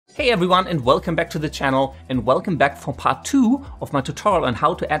Hey everyone, and welcome back to the channel, and welcome back for part 2 of my tutorial on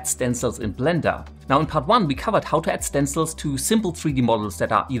how to add stencils in Blender. Now in part 1 we covered how to add stencils to simple 3D models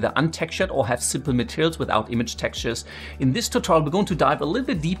that are either untextured or have simple materials without image textures. In this tutorial we're going to dive a little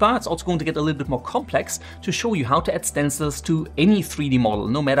bit deeper. It's also going to get a little bit more complex to show you how to add stencils to any 3D model,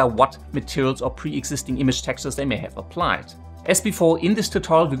 no matter what materials or pre-existing image textures they may have applied. As before, in this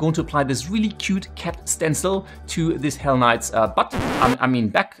tutorial we're going to apply this really cute cat stencil to this Hell Knight's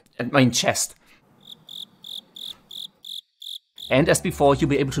chest. And as before, you'll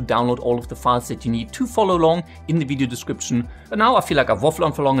be able to download all of the files that you need to follow along in the video description. But now I feel like I've waffled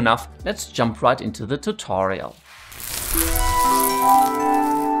on for long enough. Let's jump right into the tutorial.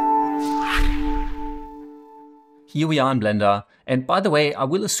 Here we are in Blender, and by the way, I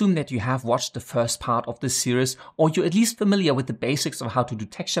will assume that you have watched the first part of this series, or you're at least familiar with the basics of how to do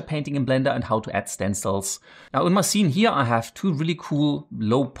texture painting in Blender and how to add stencils. Now in my scene here I have two really cool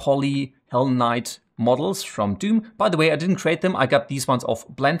low poly Hell Knight models from Doom. By the way, I didn't create them, I got these ones off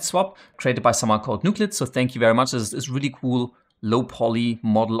Blend Swap, created by someone called Nuclid, so thank you very much. This is really cool low poly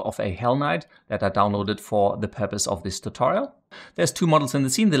model of a Hell Knight that I downloaded for the purpose of this tutorial. There's two models in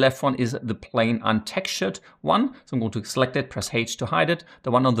the scene. The left one is the plain untextured one. So I'm going to select it, press H to hide it.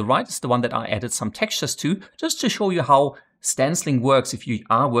 The one on the right is the one that I added some textures to, just to show you how stenciling works if you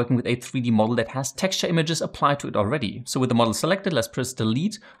are working with a 3D model that has texture images applied to it already. So with the model selected, let's press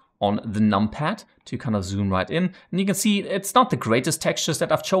delete on the numpad to kind of zoom right in. And you can see it's not the greatest textures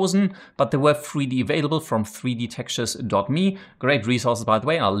that I've chosen, but they were 3D available from 3dtextures.me. Great resources, by the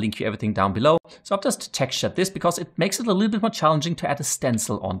way. I'll link you everything down below. So I've just textured this because it makes it a little bit more challenging to add a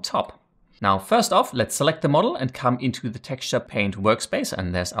stencil on top. Now, first off, let's select the model and come into the texture paint workspace.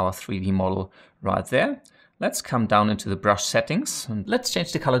 And there's our 3D model right there. Let's come down into the brush settings and let's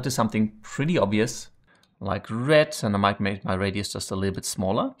change the color to something pretty obvious, like red, and I might make my radius just a little bit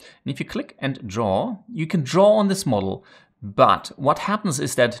smaller. And if you click and draw, you can draw on this model. But what happens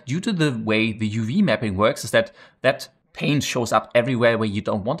is that due to the way the UV mapping works is that paint shows up everywhere where you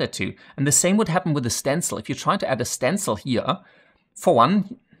don't want it to. And the same would happen with a stencil. If you try to add a stencil here, for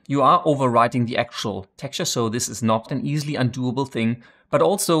one, you are overwriting the actual texture, so this is not an easily undoable thing. But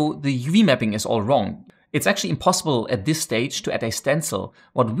also the UV mapping is all wrong. It's actually impossible at this stage to add a stencil.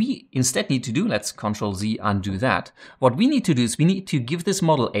 What we instead need to do, let's Ctrl Z undo that. What we need to do is we need to give this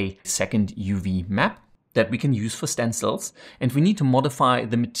model a second UV map that we can use for stencils. And we need to modify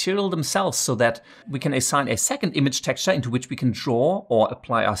the material themselves so that we can assign a second image texture into which we can draw or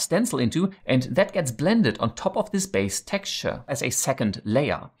apply our stencil into. And that gets blended on top of this base texture as a second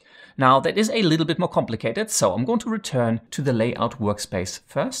layer. Now that is a little bit more complicated. So I'm going to return to the layout workspace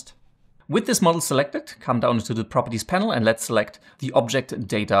first. With this model selected, come down to the properties panel and let's select the object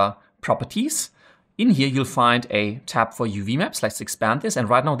data properties. In here, you'll find a tab for UV maps. Let's expand this. And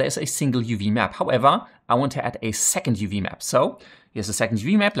right now there's a single UV map. However, I want to add a second UV map. So here's a second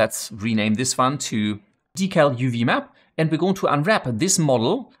UV map. Let's rename this one to Decal UV map. And we're going to unwrap this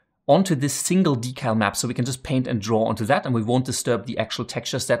model onto this single decal map. So we can just paint and draw onto that and we won't disturb the actual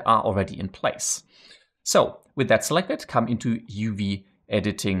textures that are already in place. So with that selected, come into UV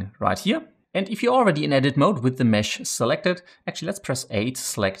editing right here. And if you're already in edit mode with the mesh selected, actually let's press A to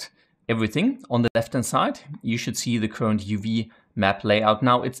select everything. On the left hand side, you should see the current UV map layout.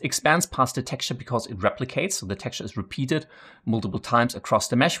 Now it expands past the texture because it replicates, so the texture is repeated multiple times across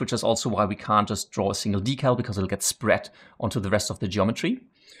the mesh, which is also why we can't just draw a single decal because it'll get spread onto the rest of the geometry.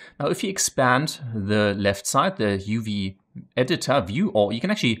 Now if you expand the left side, the UV editor view, or you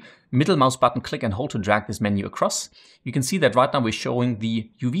can actually middle mouse button click and hold to drag this menu across, you can see that right now we're showing the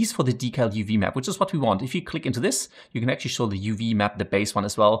UVs for the decal UV map, which is what we want. If you click into this, you can actually show the UV map, the base one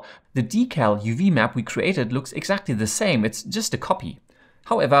as well. The decal UV map we created looks exactly the same. It's just a copy.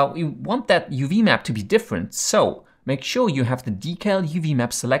 However, we want that UV map to be different. So make sure you have the decal UV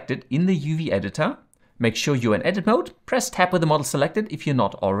map selected in the UV editor. Make sure you're in edit mode. Press tab with the model selected if you're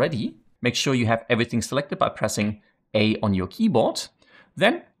not already. Make sure you have everything selected by pressing A on your keyboard.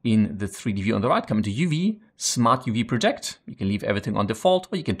 Then in the 3D view on the right, come into UV, Smart UV Project. You can leave everything on default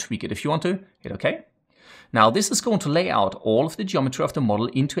or you can tweak it if you want to. Hit OK. Now this is going to lay out all of the geometry of the model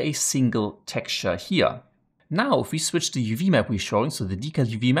into a single texture here. Now if we switch the UV map we're showing, so the decal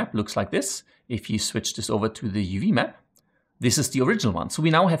UV map looks like this. If you switch this over to the UV map, this is the original one. So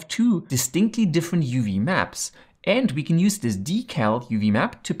we now have two distinctly different UV maps. And we can use this decal UV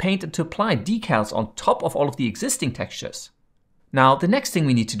map to paint and to apply decals on top of all of the existing textures. Now, the next thing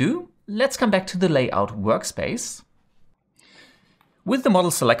we need to do, let's come back to the layout workspace. With the model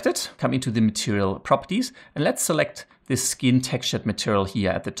selected, come into the material properties and let's select this skin textured material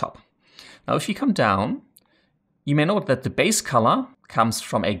here at the top. Now, if you come down, you may note that the base color comes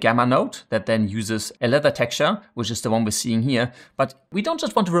from a gamma node that then uses a leather texture, which is the one we're seeing here. But we don't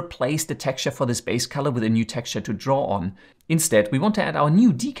just want to replace the texture for this base color with a new texture to draw on. Instead, we want to add our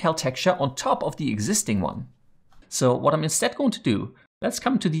new decal texture on top of the existing one. So what I'm instead going to do, let's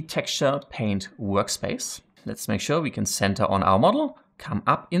come to the texture paint workspace. Let's make sure we can center on our model, come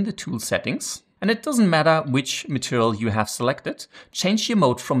up in the tool settings. And it doesn't matter which material you have selected. Change your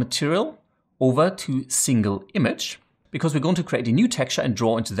mode from material over to single image, because we're going to create a new texture and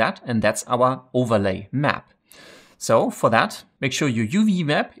draw into that, and that's our overlay map. So for that, make sure your UV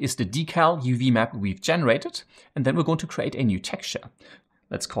map is the decal UV map we've generated, and then we're going to create a new texture.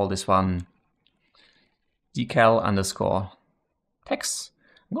 Let's call this one decal underscore text.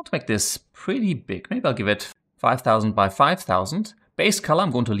 I'm going to make this pretty big. Maybe I'll give it 5000 by 5000. Base color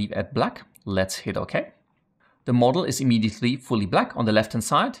I'm going to leave at black. Let's hit OK. The model is immediately fully black on the left-hand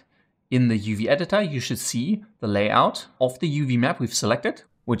side. In the UV editor, you should see the layout of the UV map we've selected,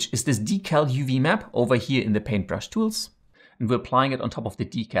 which is this decal UV map over here in the paintbrush tools. And we're applying it on top of the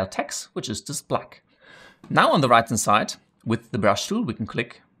decal text, which is just black. Now on the right-hand side, with the brush tool, we can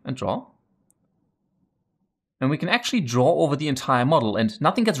click and draw. And we can actually draw over the entire model, and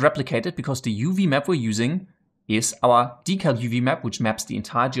nothing gets replicated because the UV map we're using is our decal UV map, which maps the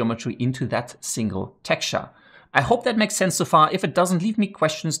entire geometry into that single texture. I hope that makes sense so far. If it doesn't, leave me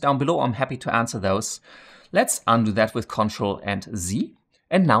questions down below. I'm happy to answer those. Let's undo that with Ctrl and Z.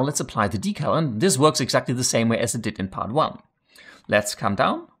 And now let's apply the decal. And this works exactly the same way as it did in part 1. Let's come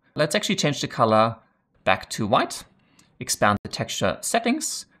down. Let's actually change the color back to white. Expand the texture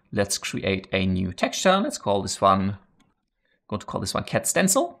settings. Let's create a new texture. Let's call this one, I'm going to call this one Cat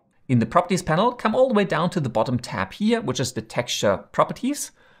Stencil. In the Properties panel, come all the way down to the bottom tab here, which is the Texture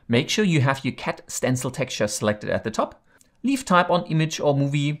Properties. Make sure you have your Cat Stencil texture selected at the top. Leave type on image or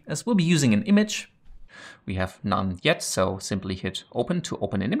movie, as we'll be using an image. We have none yet, so simply hit open to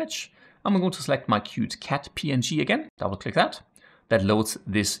open an image. I'm going to select my cute cat PNG again, double click that. That loads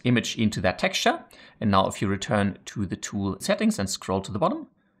this image into that texture. And now if you return to the tool settings and scroll to the bottom,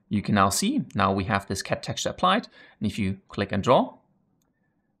 you can now see, now we have this cat texture applied. And if you click and draw,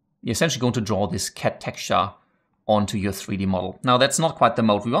 you're essentially going to draw this cat texture onto your 3D model. Now that's not quite the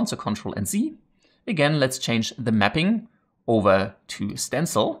mode we want, so Ctrl and Z. Again, let's change the mapping over to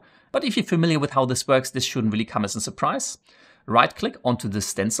stencil. But if you're familiar with how this works, this shouldn't really come as a surprise. Right click onto the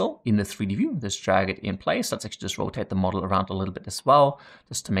stencil in the 3D view, just drag it in place. Let's actually just rotate the model around a little bit as well,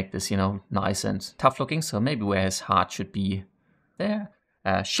 just to make this, nice and tough looking. So maybe where his heart should be there.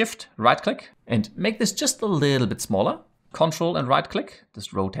 Shift, right click, and make this just a little bit smaller. Ctrl and right click,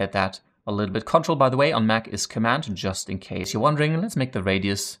 just rotate that a little bit. Control, by the way, on Mac is Command, just in case you're wondering. Let's make the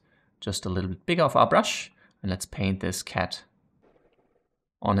radius just a little bit bigger of our brush. And let's paint this cat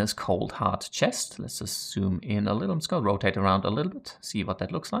on his cold, hard chest. Let's just zoom in a little. I'm just going to rotate around a little bit, see what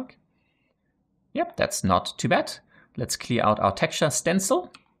that looks like. Yep, that's not too bad. Let's clear out our texture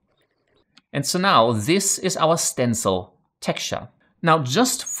stencil. And so now this is our stencil texture. Now,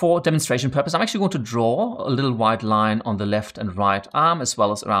 just for demonstration purpose, I'm actually going to draw a little white line on the left and right arm, as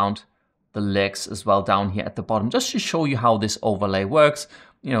well as around the legs as well down here at the bottom, just to show you how this overlay works.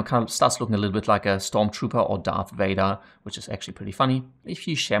 Kind of starts looking a little bit like a Stormtrooper or Darth Vader, which is actually pretty funny if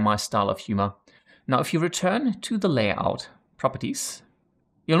you share my style of humor. Now, if you return to the layout properties,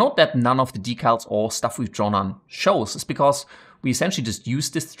 you'll note that none of the decals or stuff we've drawn on shows. It's because we essentially just use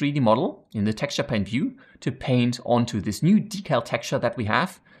this 3D model in the texture paint view to paint onto this new decal texture that we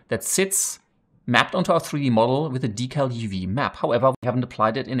have that sits mapped onto our 3D model with a decal UV map. However, we haven't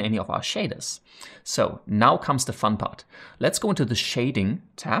applied it in any of our shaders. So now comes the fun part. Let's go into the shading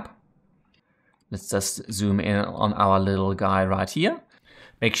tab. Let's just zoom in on our little guy right here.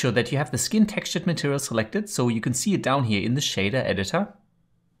 Make sure that you have the skin textured material selected so you can see it down here in the shader editor.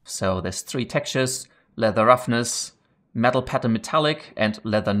 So there's 3 textures: leather roughness, metal pattern metallic, and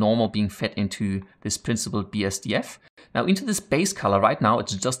leather normal being fed into this principled BSDF. Now into this base color right now,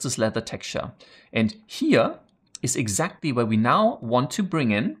 it's just this leather texture. And here is exactly where we now want to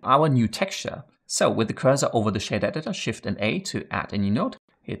bring in our new texture. So with the cursor over the shader editor, Shift and A to add a new node,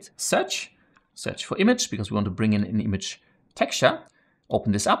 hit search, search for image because we want to bring in an image texture.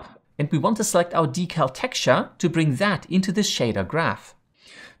 Open this up, and we want to select our decal texture to bring that into this shader graph.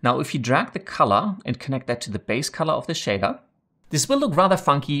 Now, if you drag the color and connect that to the base color of the shader, this will look rather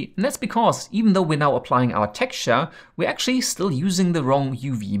funky, and that's because even though we're now applying our texture, we're actually still using the wrong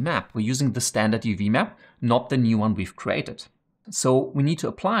UV map. We're using the standard UV map, not the new one we've created. So we need to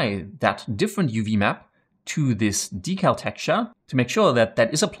apply that different UV map to this decal texture to make sure that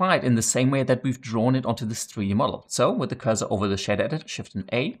that is applied in the same way that we've drawn it onto this 3D model. So with the cursor over the shader editor, Shift and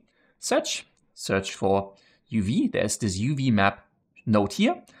A, search for UV. There's this UV map node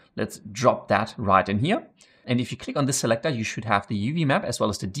here. Let's drop that right in here. And if you click on this selector, you should have the UV map as well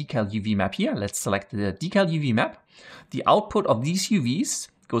as the decal UV map here. Let's select the decal UV map. The output of these UVs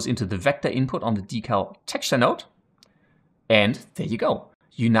goes into the vector input on the decal texture node. And there you go.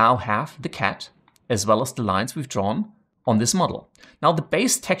 You now have the cat as well as the lines we've drawn on this model. Now the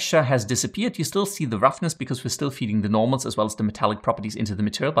base texture has disappeared. You still see the roughness because we're still feeding the normals as well as the metallic properties into the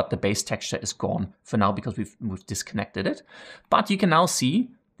material, but the base texture is gone for now because we've disconnected it. But you can now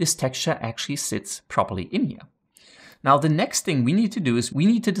see this texture actually sits properly in here. Now the next thing we need to do is we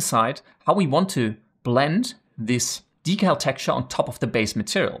need to decide how we want to blend this decal texture on top of the base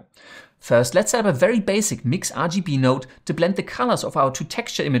material. First, let's set up a very basic mix RGB node to blend the colors of our two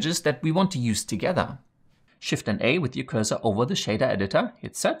texture images that we want to use together. Shift and A with your cursor over the shader editor,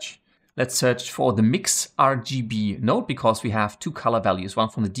 hit search. Let's search for the mix RGB node because we have two color values, one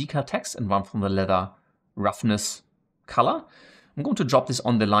from the decal text and one from the leather roughness color. I'm going to drop this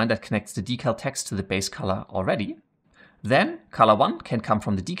on the line that connects the decal text to the base color already. Then color 1 can come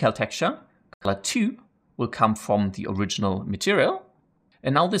from the decal texture, color 2 will come from the original material.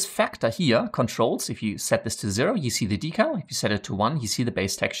 And now this factor here controls, if you set this to 0, you see the decal. If you set it to 1, you see the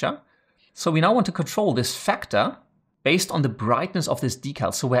base texture. So we now want to control this factor based on the brightness of this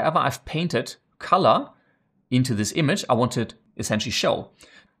decal. So wherever I've painted color into this image, I want it essentially show.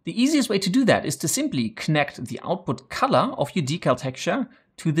 The easiest way to do that is to simply connect the output color of your decal texture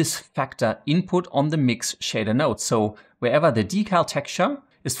to this factor input on the mix shader node. So wherever the decal texture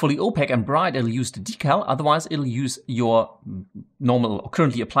is fully opaque and bright, it'll use the decal. Otherwise, it'll use your normal or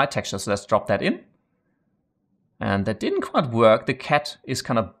currently applied texture. So let's drop that in. And that didn't quite work. The cat is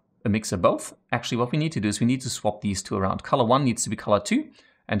kind of a mix of both. Actually, what we need to do is we need to swap these two around. Color 1 needs to be color 2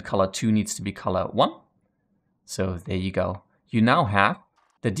 and color 2 needs to be color 1. So there you go. You now have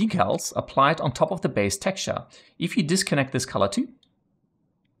the decals applied on top of the base texture. If you disconnect this color 2,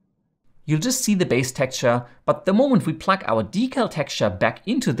 you'll just see the base texture, but the moment we plug our decal texture back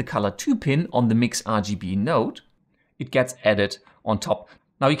into the color 2 pin on the mix RGB node, it gets added on top.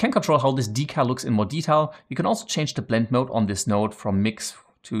 Now you can control how this decal looks in more detail. You can also change the blend mode on this node from mix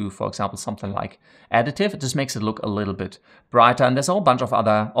to, for example, something like additive. It just makes it look a little bit brighter. And there's a whole bunch of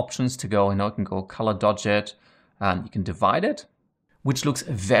other options to go. You can go color dodge it, and you can divide it, which looks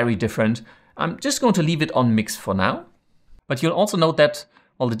very different. I'm just going to leave it on mix for now. But you'll also note that,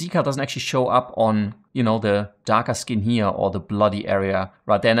 well, the decal doesn't actually show up on, the darker skin here or the bloody area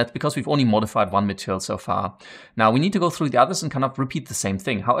right there. And that's because we've only modified one material so far. Now we need to go through the others and kind of repeat the same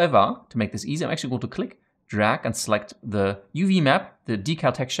thing. However, to make this easy, I'm actually going to click, drag and select the UV map, the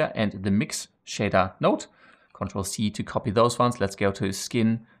decal texture and the mix shader node. Control C to copy those ones. Let's go to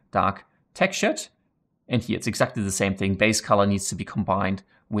skin, dark, textured. And here it's exactly the same thing. Base color needs to be combined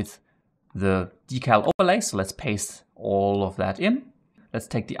with the decal overlay. So let's paste all of that in. Let's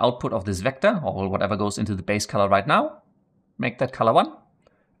take the output of this vector or whatever goes into the base color right now. Make that color 1.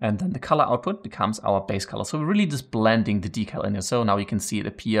 And then the color output becomes our base color. So we're really just blending the decal in here. So now you can see it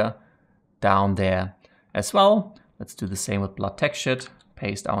appear down there as well. Let's do the same with blood textured.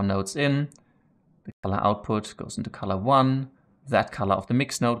 Paste our nodes in. The color output goes into color 1. That color of the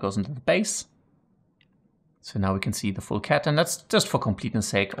mix node goes into the base. So now we can see the full cat, and let's just for completeness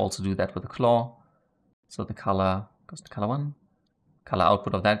sake also do that with the claw. So the color goes to color 1. Color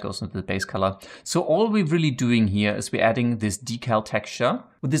output of that goes into the base color. So all we're really doing here is we're adding this decal texture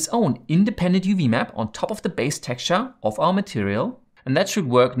with its own independent UV map on top of the base texture of our material. And that should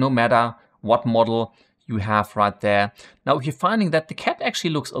work no matter what model you have right there. Now, if you're finding that the cat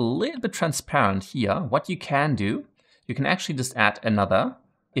actually looks a little bit transparent here, what you can do, you can actually just add another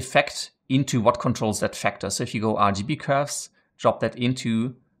effect into what controls that factor. So if you go RGB curves, drop that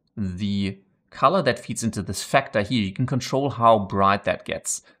into the color that feeds into this factor here, you can control how bright that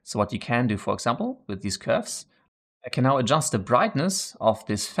gets. So what you can do, for example, with these curves, I can now adjust the brightness of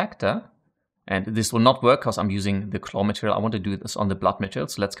this factor. And this will not work because I'm using the claw material. I want to do this on the blood material.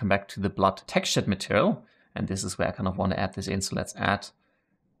 So let's come back to the blood textured material. And this is where I kind of want to add this in. So let's add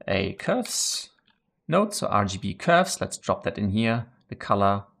a curves node. So RGB curves, let's drop that in here. The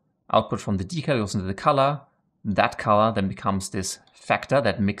color output from the decal goes into the color. That color then becomes this factor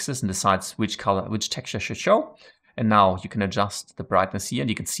that mixes and decides which color, which texture should show. And now you can adjust the brightness here, and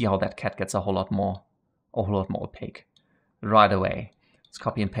you can see how that cat gets a whole lot more opaque right away. Let's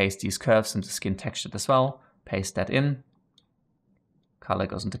copy and paste these curves into skin textured as well. Paste that in. Color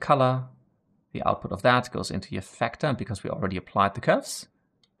goes into color. The output of that goes into your factor, and because we already applied the curves,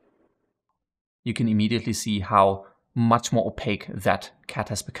 you can immediately see how much more opaque that cat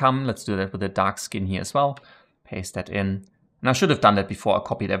has become. Let's do that with the dark skin here as well. Paste that in. And I should have done that before I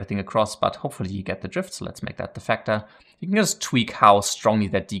copied everything across, but hopefully you get the drift, so let's make that the factor. You can just tweak how strongly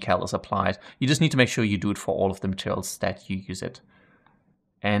that decal is applied. You just need to make sure you do it for all of the materials that you use it.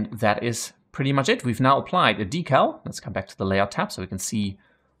 And that is pretty much it. We've now applied a decal. Let's come back to the layout tab so we can see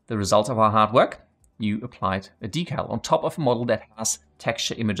the result of our hard work. You applied a decal on top of a model that has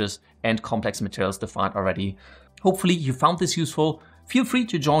texture images and complex materials defined already. Hopefully you found this useful. Feel free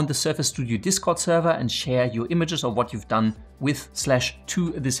to join the Surface Studio Discord server and share your images of what you've done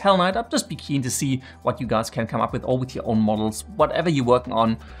with/to this Hell Knight. I'd just be keen to see what you guys can come up with, or with your own models, whatever you're working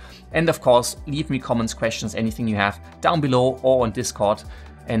on. And of course, leave me comments, questions, anything you have down below or on Discord.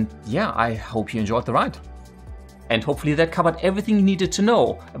 And yeah, I hope you enjoyed the ride. And hopefully that covered everything you needed to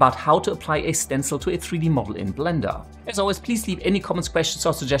know about how to apply a stencil to a 3D model in Blender. As always, please leave any comments, questions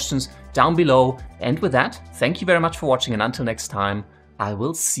or suggestions down below. And with that, thank you very much for watching, and until next time, I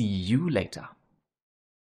will see you later.